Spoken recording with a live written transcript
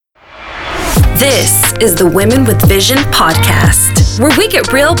This is the Women with Vision podcast, where we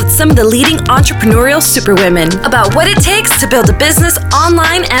get real with some of the leading entrepreneurial superwomen about what it takes to build a business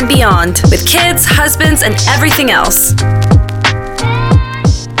online and beyond, with kids, husbands, and everything else.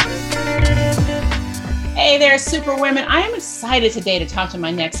 Hey there, superwomen. I am excited today to talk to my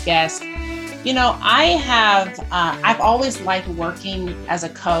next guest. You know, I've always liked working as a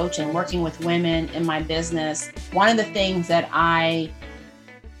coach and working with women in my business. One of the things that I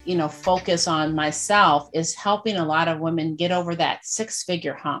focus on myself is helping a lot of women get over that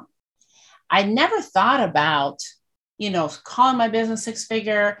six-figure hump. I never thought about, calling my business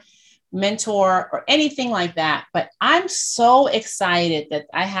six-figure mentor or anything like that. But I'm so excited that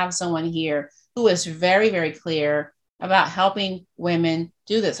I have someone here who is very, very clear about helping women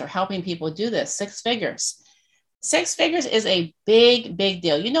do this or helping people do this. Six figures. Six figures is a big, big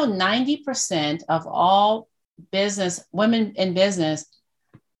deal. 90% of all women in business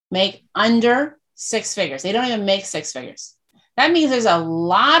make under six figures. They don't even make six figures. That means there's a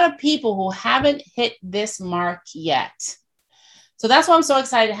lot of people who haven't hit this mark yet. So that's why I'm so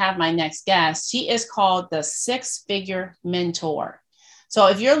excited to have my next guest. She is called the Six Figure Mentor. So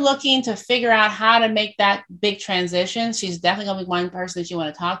if you're looking to figure out how to make that big transition, she's definitely going to be one person that you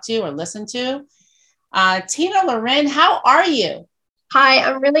want to talk to or listen to. Tina Loren, how are you? Hi,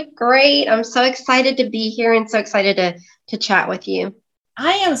 I'm really great. I'm so excited to be here and so excited to chat with you.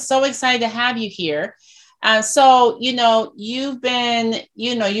 I am so excited to have you here. So you've been an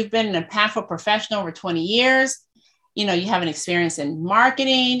impactful professional over 20 years. You have an experience in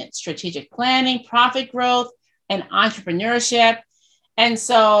marketing, strategic planning, profit growth, and entrepreneurship. And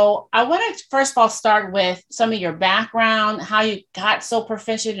so I want to first of all start with some of your background, how you got so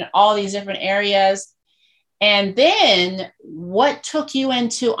proficient in all these different areas, and then what took you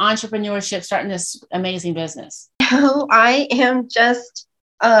into entrepreneurship, starting this amazing business. Oh, I am just,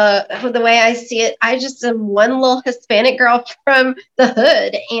 the way I see it, I just am one little Hispanic girl from the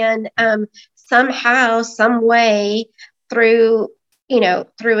hood. And somehow, some way through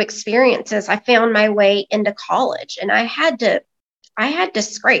experiences, I found my way into college. And I had to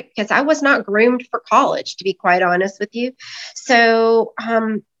scrape because I was not groomed for college, to be quite honest with you. So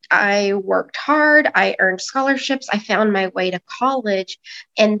I worked hard. I earned scholarships. I found my way to college.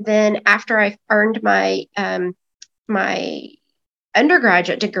 And then after I earned my my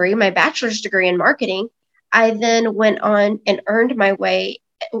undergraduate degree, my bachelor's degree in marketing, I then went on and earned my way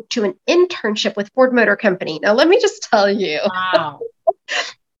to an internship with Ford Motor Company. Now, let me just tell you. Wow.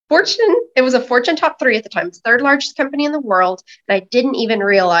 It was a Fortune top 3 at the time. It's the third largest company in the world. And I didn't even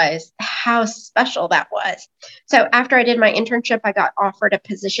realize how special that was. So after I did my internship, I got offered a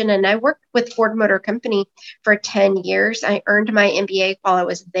position and I worked with Ford Motor Company for 10 years. I earned my MBA while I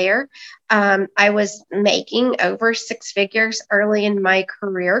was there. I was making over six figures early in my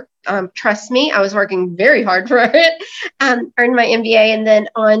career. Trust me, I was working very hard for it. Earned my MBA and then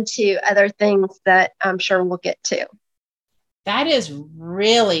on to other things that I'm sure we'll get to. That is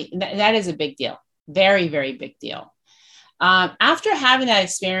a big deal. Very, very big deal. After having that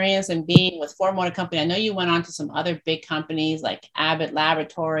experience and being with Ford Motor Company, I know you went on to some other big companies like Abbott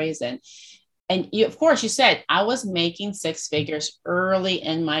Laboratories. And you, of course, you said, I was making six figures early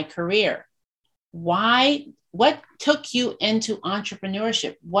in my career. Why? What took you into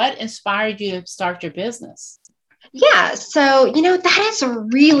entrepreneurship? What inspired you to start your business? Yeah. So, that is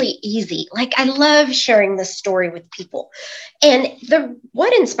really easy. Like, I love sharing this story with people. And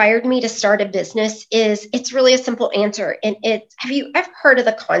what inspired me to start a business is it's really a simple answer. And have you ever heard of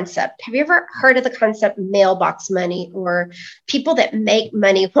the concept? Have you ever heard of the concept mailbox money or people that make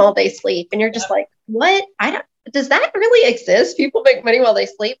money while they sleep? And you're just like, what? Does that really exist? People make money while they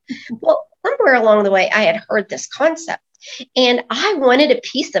sleep? Well, somewhere along the way, I had heard this concept. And I wanted a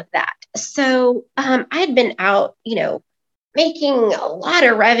piece of that. So I had been out, making a lot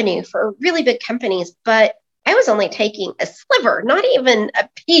of revenue for really big companies, but I was only taking a sliver, not even a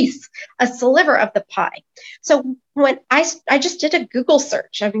piece, a sliver of the pie. So when I just did a Google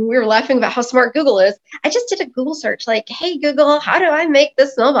search, we were laughing about how smart Google is. I just did a Google search like, hey, Google, how do I make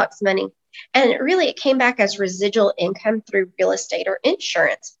this mailbox money? And it came back as residual income through real estate or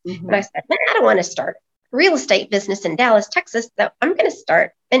insurance. Mm-hmm. And I said, I don't want to start real estate business in Dallas, Texas, so I'm going to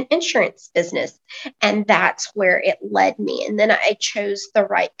start an insurance business. And that's where it led me. And then I chose the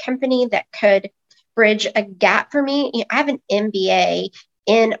right company that could bridge a gap for me. I have an MBA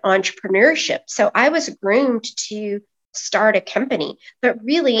in entrepreneurship. So I was groomed to start a company, but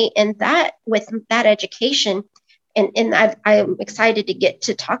really with that education, I'm excited to get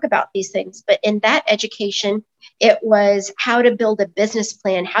to talk about these things. But in that education, it was how to build a business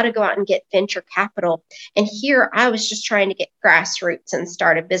plan, how to go out and get venture capital. And here I was just trying to get grassroots and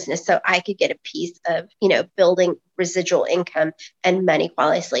start a business so I could get a piece of, building residual income and money while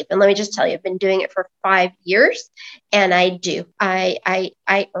I sleep. And let me just tell you, I've been doing it for 5 years, and I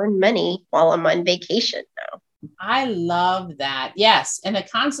earn money while I'm on vacation now. I love that. Yes. And the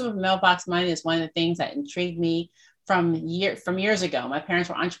concept of mailbox money is one of the things that intrigued me from years ago. My parents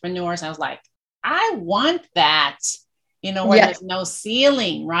were entrepreneurs. I was like, I want that, where there's no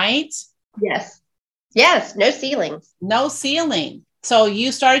ceiling, right? Yes. Yes. No ceilings. No ceiling. So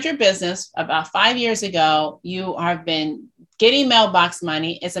you started your business about 5 years ago. You have been getting mailbox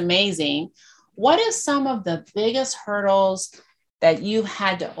money. It's amazing. What is some of the biggest hurdles that you've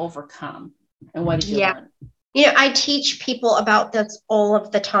had to overcome? And what did you learn? I teach people about this all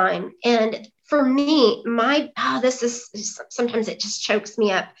of the time. And for me, this is sometimes it just chokes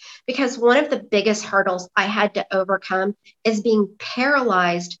me up, because one of the biggest hurdles I had to overcome is being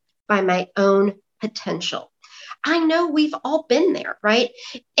paralyzed by my own potential. I know we've all been there, right?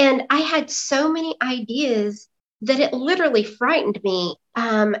 And I had so many ideas that it literally frightened me.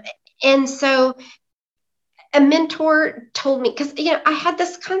 And so a mentor told me, because I had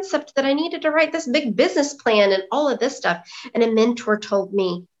this concept that I needed to write this big business plan and all of this stuff. And a mentor told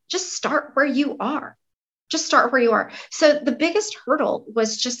me, just start where you are. Just start where you are. So the biggest hurdle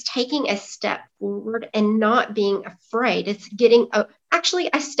was just taking a step forward and not being afraid. It's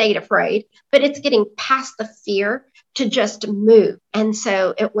actually, I stayed afraid, but it's getting past the fear to just move. And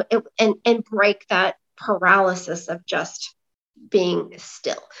so and break that paralysis of just being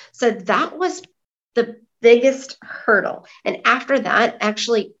still. So that was the biggest hurdle. And after that,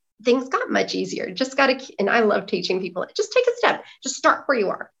 actually, things got much easier. And I love teaching people, just take a step, just start where you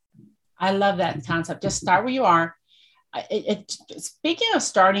are. I love that concept. Just start where you are. Speaking of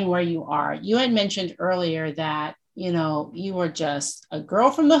starting where you are, you had mentioned earlier that, you were just a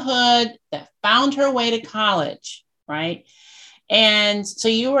girl from the hood that found her way to college, right? And so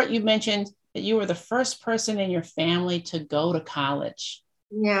you mentioned that you were the first person in your family to go to college.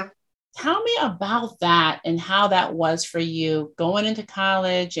 Yeah. Tell me about that and how that was for you going into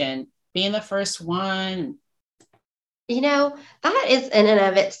college and being the first one. That is in and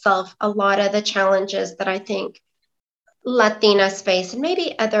of itself a lot of the challenges that I think Latinas face, and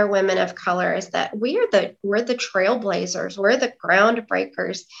maybe other women of color, is that we're the trailblazers, we're the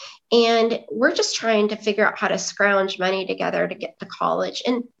groundbreakers, and we're just trying to figure out how to scrounge money together to get to college.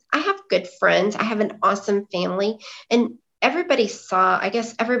 And I have good friends. I have an awesome family, and everybody saw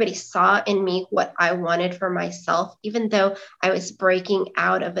in me what I wanted for myself, even though I was breaking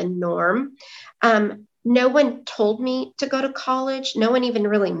out of a norm. No one told me to go to college. No one even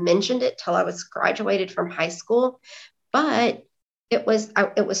really mentioned it till I was graduated from high school, but it was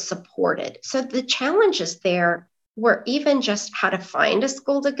supported. So the challenges there were even just how to find a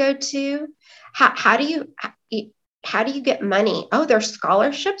school to go to. How do you get money? Oh, there's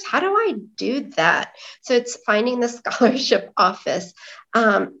scholarships. How do I do that? So it's finding the scholarship office.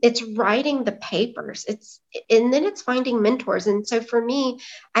 It's writing the papers. And then it's finding mentors. And so for me,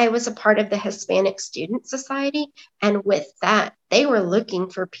 I was a part of the Hispanic Student Society. And with that, they were looking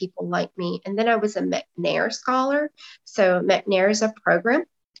for people like me. And then I was a McNair scholar. So McNair is a program.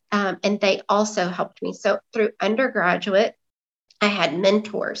 And they also helped me. So through undergraduate, I had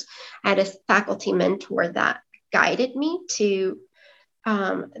mentors. I had a faculty mentor that guided me to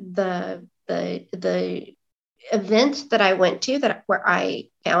the event that I went to, where I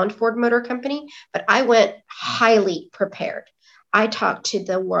found Ford Motor Company, but I went highly prepared. I talked to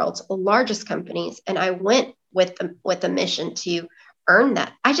the world's largest companies, and I went with a mission to earn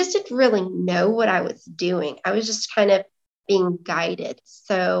that. I just didn't really know what I was doing. I was just kind of being guided.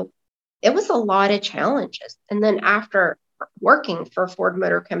 So it was a lot of challenges. And then after working for Ford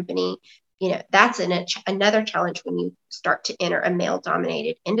Motor Company, that's another challenge when you start to enter a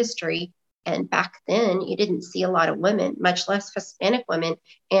male-dominated industry. And back then, you didn't see a lot of women, much less Hispanic women,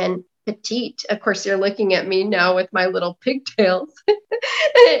 and petite. Of course, you're looking at me now with my little pigtails,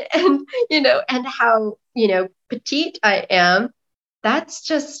 and how petite I am. That's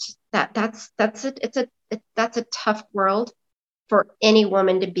just that's a tough world for any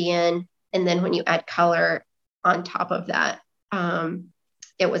woman to be in. And then when you add color on top of that,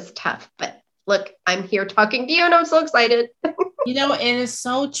 it was tough. But look, I'm here talking to you, and I'm so excited. It is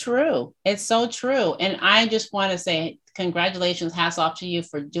so true. It's so true. And I just want to say congratulations, hats off to you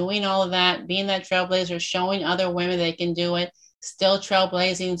for doing all of that, being that trailblazer, showing other women they can do it, still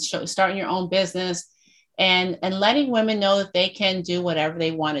trailblazing, starting your own business, and letting women know that they can do whatever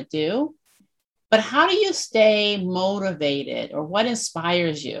they want to do. But how do you stay motivated, or what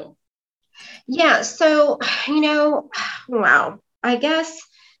inspires you? Yeah. So, wow. I guess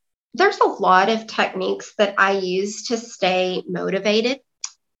there's a lot of techniques that I use to stay motivated.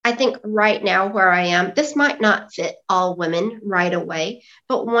 I think right now where I am, this might not fit all women right away,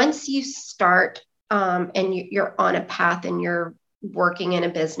 but once you start and you're on a path and you're working in a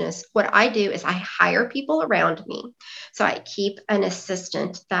business, what I do is I hire people around me. So I keep an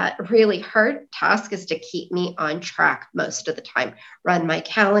assistant that really her task is to keep me on track most of the time, run my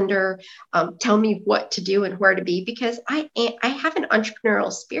calendar, tell me what to do and where to be, because I have an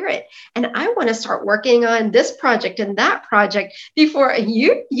entrepreneurial spirit and I want to start working on this project and that project before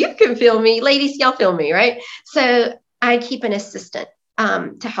you can feel me. Ladies, y'all feel me, right? So I keep an assistant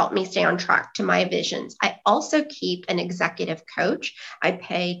to help me stay on track to my visions. I also keep an executive coach. I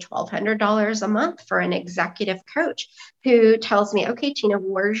pay $1,200 a month for an executive coach who tells me, okay, Tina,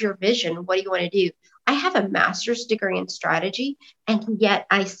 where's your vision? What do you want to do? I have a master's degree in strategy, and yet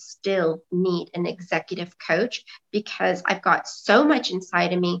I still need an executive coach because I've got so much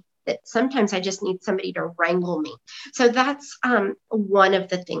inside of me that sometimes I just need somebody to wrangle me. So that's one of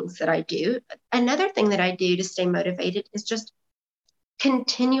the things that I do. Another thing that I do to stay motivated is just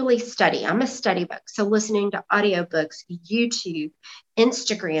continually study. I'm a study book. So listening to audiobooks, YouTube,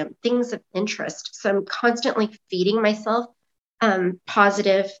 Instagram, things of interest. So I'm constantly feeding myself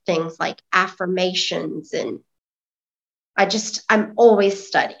positive things like affirmations, and I'm always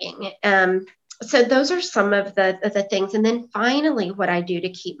studying. So those are some of the things. And then finally, what I do to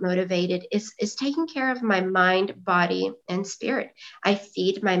keep motivated is taking care of my mind, body, and spirit. I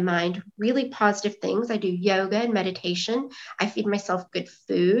feed my mind really positive things. I do yoga and meditation. I feed myself good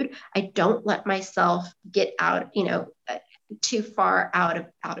food. I don't let myself get out, too far out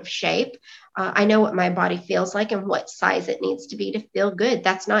of shape. I know what my body feels like and what size it needs to be to feel good.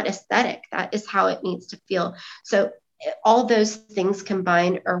 That's not aesthetic. That is how it needs to feel. So all those things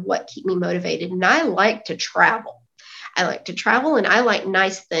combined are what keep me motivated. And I like to travel. I like to travel and I like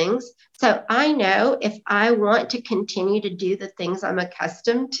nice things. So I know if I want to continue to do the things I'm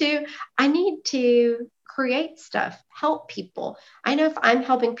accustomed to, I need to create stuff, help people. I know if I'm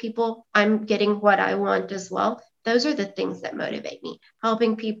helping people, I'm getting what I want as well. Those are the things that motivate me.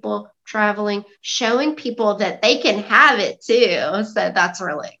 Helping people, traveling, showing people that they can have it too. So that's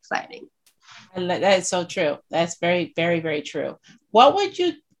really exciting. That is so true. That's very, very, very true. What would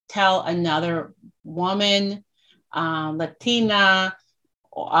you tell another woman, Latina,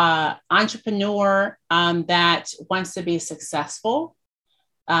 entrepreneur that wants to be successful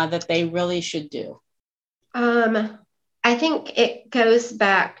that they really should do? I think it goes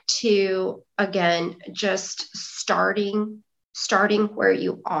back to, again, just starting where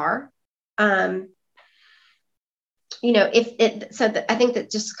you are. I think that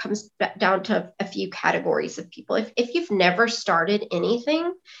just comes down to a few categories of people. If you've never started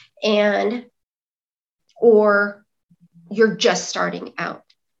anything or you're just starting out,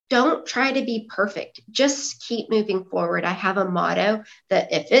 don't try to be perfect. Just keep moving forward. I have a motto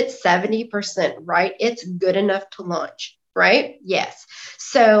that if it's 70% right, it's good enough to launch, right? Yes.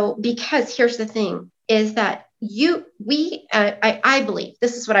 So, because here's the thing is that I believe,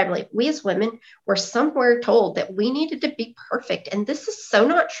 this is what I believe. We as women were somewhere told that we needed to be perfect. And this is so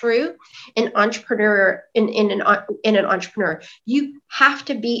not true in an entrepreneur. You have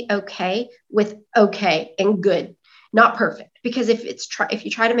to be okay with okay and good, not perfect. Because if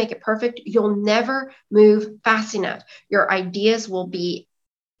you try to make it perfect, you'll never move fast enough. Your ideas will be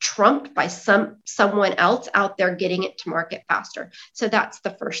trumped by someone else out there getting it to market faster. So that's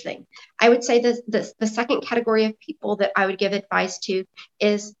the first thing. I would say the second category of people that I would give advice to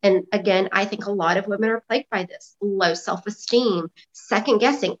is, and again, I think a lot of women are plagued by this, low self-esteem, second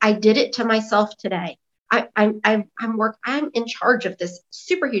guessing. I did it to myself today. I'm in charge of this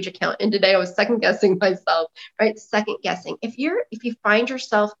super huge account. And today I was second guessing myself, right? Second guessing. If you find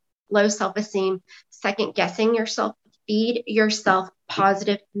yourself low self-esteem, second guessing yourself, feed yourself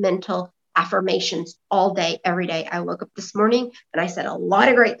positive mental affirmations all day, every day. I woke up this morning and I said a lot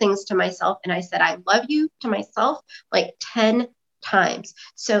of great things to myself. And I said, I love you to myself like 10 times.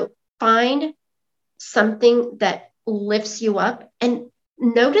 So find something that lifts you up and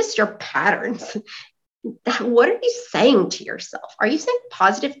notice your patterns. What are you saying to yourself? Are you saying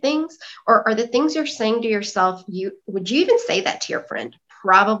positive things, or are the things you're saying to yourself, would you even say that to your friend?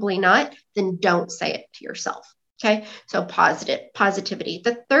 Probably not. Then don't say it to yourself. Okay. So positivity.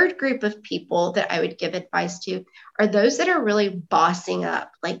 The third group of people that I would give advice to are those that are really bossing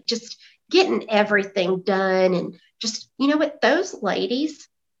up, like just getting everything done. And just, you know what, those ladies,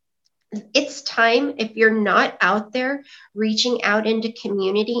 it's time, if you're not out there reaching out into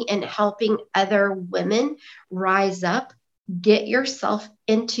community and helping other women rise up, get yourself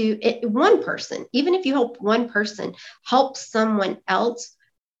into it. One person, even if you help one person, help someone else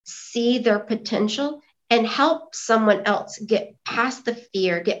see their potential and help someone else get past the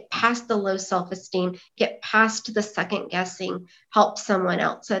fear, get past the low self-esteem, get past the second guessing, help someone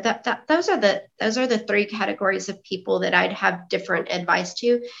else. So those are the three categories of people that I'd have different advice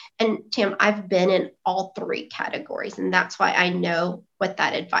to. And Tam, I've been in all three categories, and that's why I know what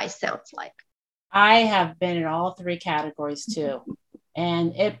that advice sounds like. I have been in all three categories too,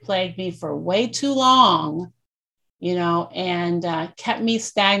 and it plagued me for way too long, and kept me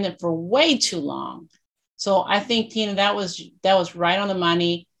stagnant for way too long. So I think, Tina, that was right on the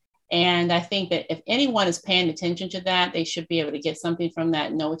money. And I think that if anyone is paying attention to that, they should be able to get something from that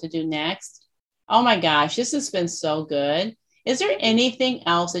and know what to do next. Oh my gosh, this has been so good. Is there anything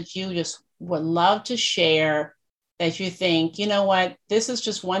else that you just would love to share that you think, you know what, this is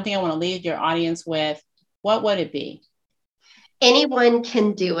just one thing I want to leave your audience with? What would it be? Anyone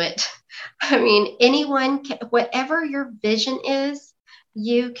can do it. I mean, anyone can, whatever your vision is,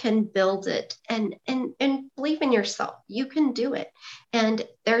 you can build it and believe in yourself. You can do it. And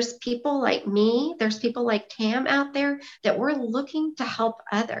there's people like me, there's people like Tam out there that we're looking to help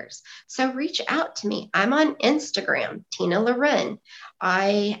others. So reach out to me. I'm on Instagram, Tina Loren.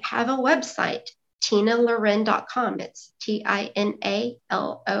 I have a website, tinaloren.com. It's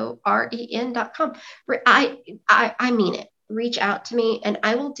TINALOREN.com. I mean it. Reach out to me and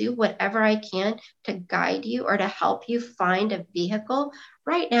I will do whatever I can to guide you or to help you find a vehicle.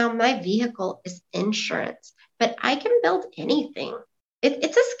 Right now, my vehicle is insurance, but I can build anything.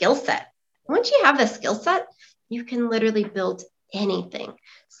 It's a skill set. Once you have the skill set, you can literally build anything.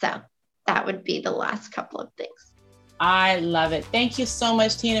 So that would be the last couple of things. I love it. Thank you so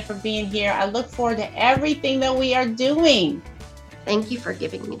much, Tina, for being here. I look forward to everything that we are doing. Thank you for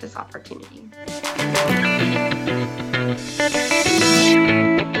giving me this opportunity.